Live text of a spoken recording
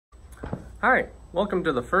Hi, welcome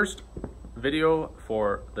to the first video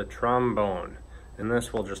for the trombone. In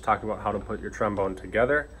this, we'll just talk about how to put your trombone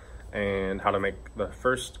together and how to make the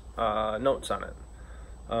first notes on it.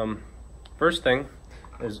 First thing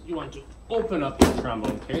is you want to open up your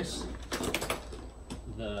trombone case.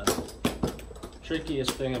 The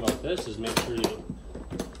trickiest thing about this is make sure you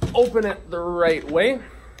open it the right way.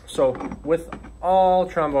 So with all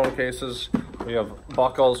trombone cases, we have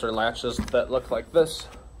buckles or latches that look like this.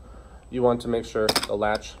 You want to make sure the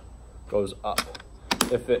latch goes up.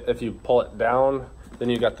 If you pull it down, then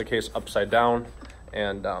you got the case upside down,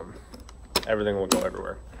 and everything will go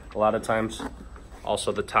everywhere. A lot of times,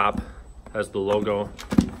 also the top has the logo,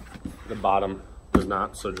 the bottom does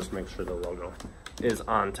not, so just make sure the logo is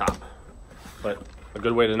on top. But a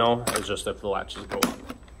good way to know is just if the latches go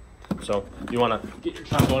up. So you want to get your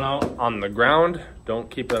trombone out on the ground.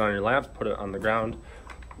 Don't keep it on your lap, put it on the ground.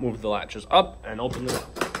 Move the latches up and open them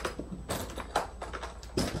up.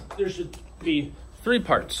 There should be 3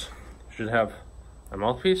 parts. You should have a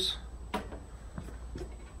mouthpiece,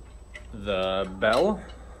 the bell,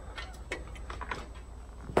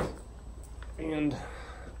 and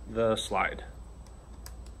the slide.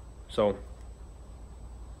 So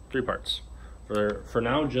 3 parts. For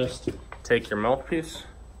now, just take your mouthpiece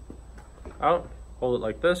out, hold it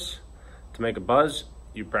like this. To make a buzz,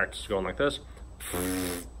 you practice going like this.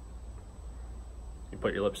 You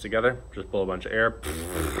put your lips together, just blow a bunch of air.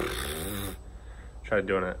 Try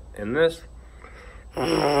doing it in this.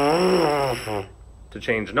 To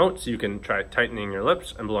change notes, you can try tightening your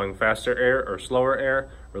lips and blowing faster air or slower air,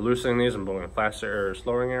 or loosening these and blowing faster air or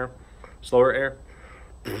slower air.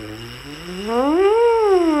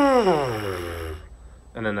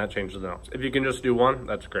 And then that changes the notes. If you can just do one,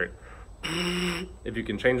 that's great. If you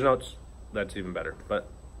can change notes, that's even better. But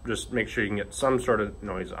just make sure you can get some sort of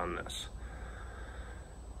noise on this.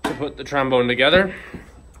 To put the trombone together,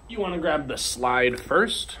 you want to grab the slide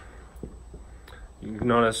first. You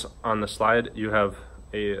notice on the slide you have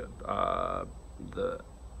a the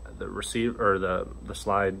receiver, or the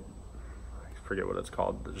slide, I forget what it's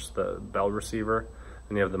called, just the bell receiver,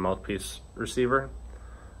 and you have the mouthpiece receiver.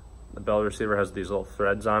 The bell receiver has these little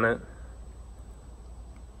threads on it.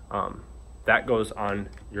 That goes on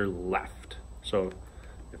your left. So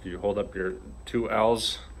if you hold up your 2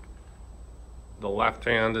 L's, the left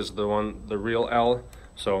hand is the real L.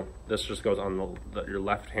 So this just goes on your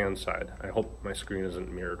left hand side. I hope my screen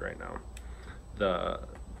isn't mirrored right now.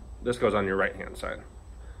 This goes on your right hand side.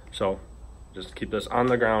 So just keep this on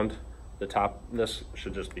the ground. The top, this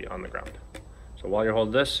should just be on the ground. So while you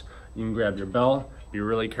hold this, you can grab your bell. Be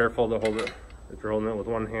really careful to hold it. If you're holding it with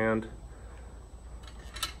one hand,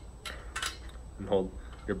 and hold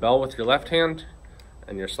your bell with your left hand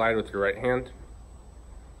and your slide with your right hand.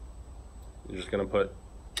 You're just gonna put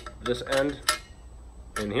this end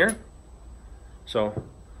in here. So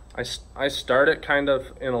I start it kind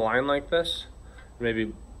of in a line like this.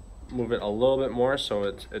 Maybe move it a little bit more so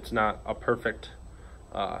it's not a perfect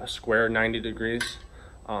square 90 degrees.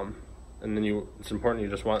 And then it's important you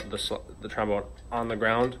just want the trombone on the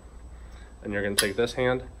ground, and you're gonna take this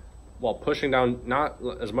hand while pushing down, not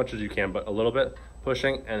as much as you can, but a little bit,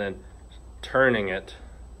 pushing and then turning it.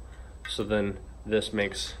 So then this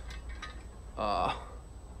makes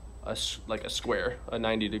like a square, a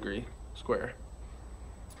 90 degree square.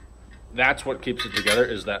 That's what keeps it together,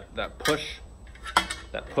 is that push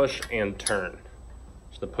and turn.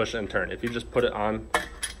 So the push and turn. If you just put it on,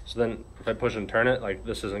 so then if I push and turn it, like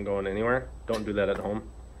this isn't going anywhere. Don't do that at home,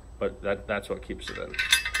 but that's what keeps it in.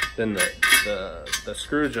 Then the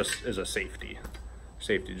screw just is a safety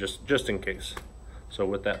just in case. So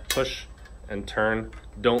with that push and turn,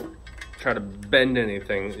 don't try to bend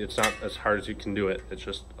anything. It's not as hard as you can do it. It's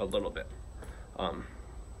just a little bit.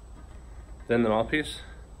 Then the mouthpiece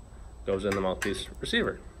goes in the mouthpiece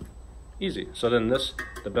receiver. Easy. So then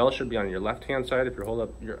the bell should be on your left hand side. If you hold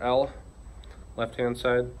up your L, left hand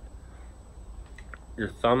side, your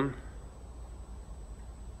thumb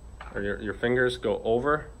or your fingers go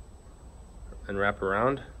over and wrap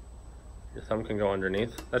around. Your thumb can go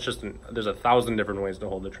underneath. That's just there's 1,000 different ways to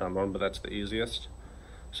hold the trombone, but that's the easiest.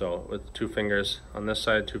 So with 2 fingers on this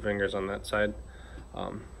side, 2 fingers on that side.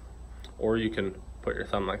 Or you can put your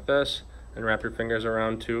thumb like this and wrap your fingers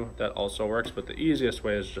around too. That also works, but the easiest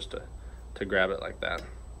way is just to grab it like that.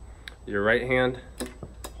 Your right hand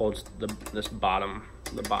holds the bottom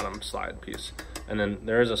slide piece. And then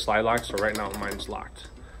there is a slide lock, so right now mine's locked.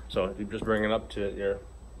 So if you just bring it up to your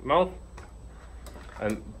mouth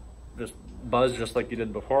and just buzz just like you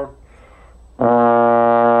did before,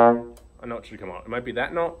 a note should come out. It might be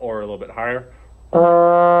that note or a little bit higher.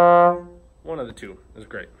 One of the two is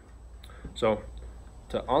great. So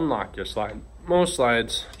to unlock your slide, most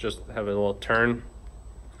slides just have a little turn.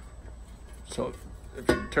 So if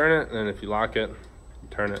you turn it, and then if you lock it, you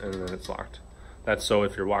turn it, and then it's locked. That's so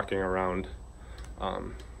if you're walking around,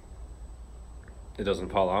 it doesn't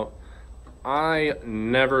fall out. I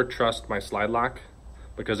never trust my slide lock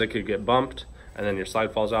because it could get bumped and then your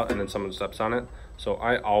slide falls out and then someone steps on it. So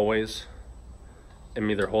I always am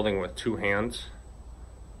either holding with two hands,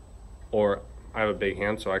 or I have a big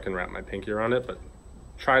hand so I can wrap my pinky around it, but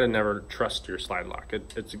try to never trust your slide lock.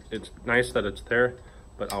 It's nice that it's there,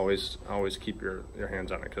 but always keep your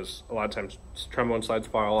hands on it, because a lot of times trombone slides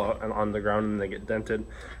fall out on the ground and they get dented,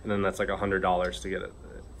 and then that's like $100 to get it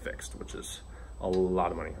fixed, which is a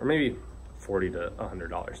lot of money, or maybe $40 to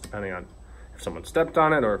 $100 depending on if someone stepped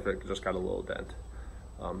on it or if it just got a little dent.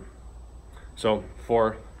 So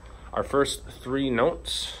for our first 3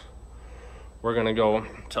 notes, we're gonna go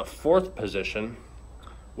to 4th position,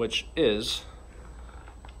 which is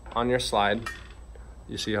on your slide.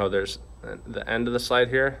 You see how there's the end of the slide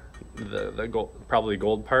here, the gold, probably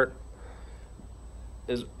gold part,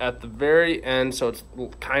 is at the very end, so it's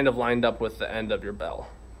kind of lined up with the end of your bell.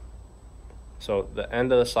 So the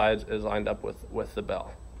end of the slide is lined up with the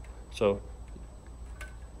bell. So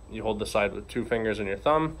you hold the slide with 2 fingers and your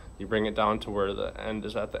thumb, you bring it down to where the end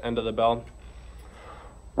is at the end of the bell,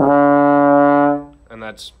 and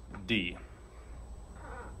that's D.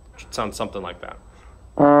 It should sound something like that.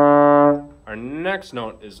 Our next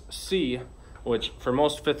note is C, which for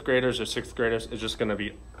most 5th graders or 6th graders is just gonna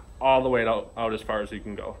be all the way out as far as you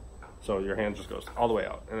can go. So your hand just goes all the way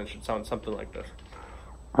out, and it should sound something like this.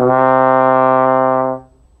 And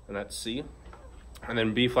that's C. And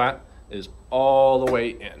then B flat is all the way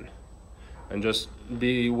in. And just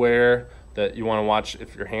be aware that you want to watch,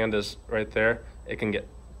 if your hand is right there, it can get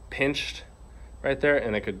pinched right there,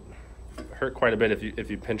 and it could hurt quite a bit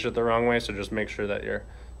if you pinch it the wrong way. So just make sure that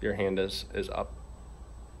your hand is up,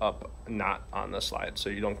 not on the slide, so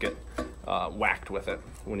you don't get whacked with it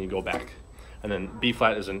when you go back. And then B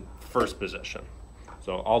flat is in 1st position,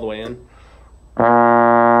 so all the way in.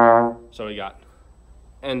 So we got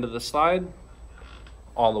end of the slide,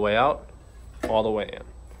 all the way out, all the way in.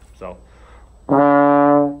 So,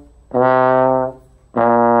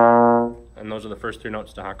 and those are the first 3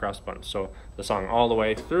 notes to hot cross buns. So the song all the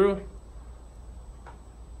way through.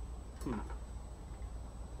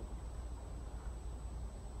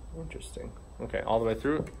 Interesting. Okay, all the way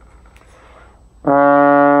through.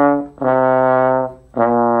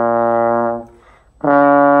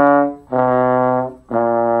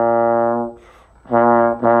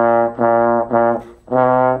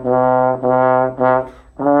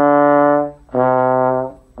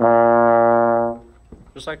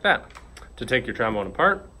 Just like that. To take your trombone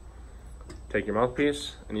apart, take your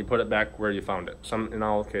mouthpiece and you put it back where you found it. In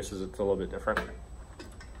all cases, it's a little bit different.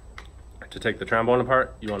 To take the trombone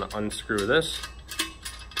apart, you want to unscrew this,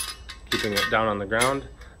 keeping it down on the ground,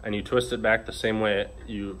 and you twist it back the same way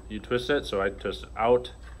you twist it. So I twist it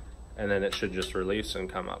out, and then it should just release and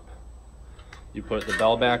come up. You put the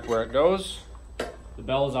bell back where it goes. The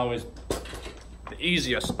bell is always the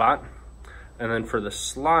easiest spot. And then for the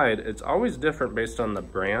slide, it's always different based on the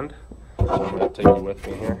brand. So I'm gonna take you with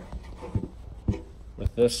me here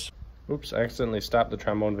with this. Oops, I accidentally stopped the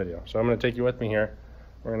trombone video. So I'm gonna take you with me here.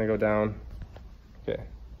 We're gonna go down. Okay,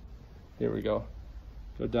 here we go.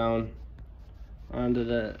 Go down onto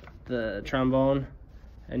the trombone,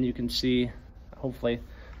 and you can see, hopefully,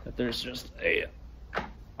 that there's just a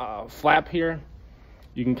flap here.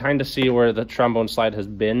 You can kind of see where the trombone slide has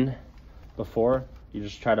been before. You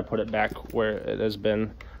just try to put it back where it has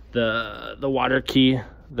been. The water key,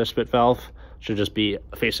 the spit valve, should just be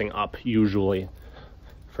facing up usually.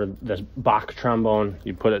 For this Bach trombone,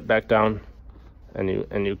 you put it back down and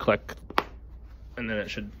you click, and then it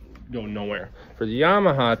should go nowhere. For the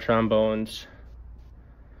Yamaha trombones,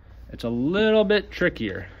 it's a little bit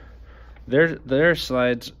trickier. Their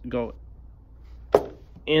slides go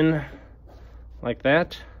in like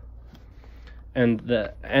that, and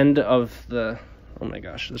the end of the, oh my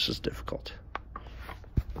gosh, this is difficult.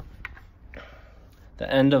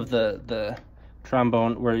 The end of the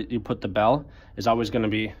trombone where you put the bell is always going to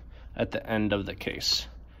be at the end of the case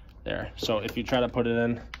there. So if you try to put it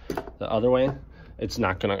in the other way, it's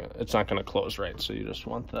not gonna close right. So you just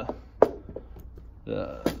want the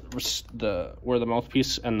where the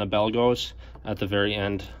mouthpiece and the bell goes at the very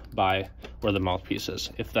end by where the mouthpiece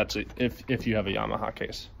is, if you have a Yamaha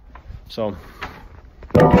case. So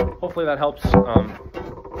hopefully that helps.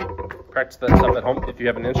 Practice that stuff at home if you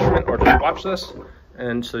have an instrument, or just watch this,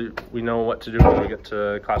 and so we know what to do when we get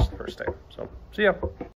to class the first day. So see ya.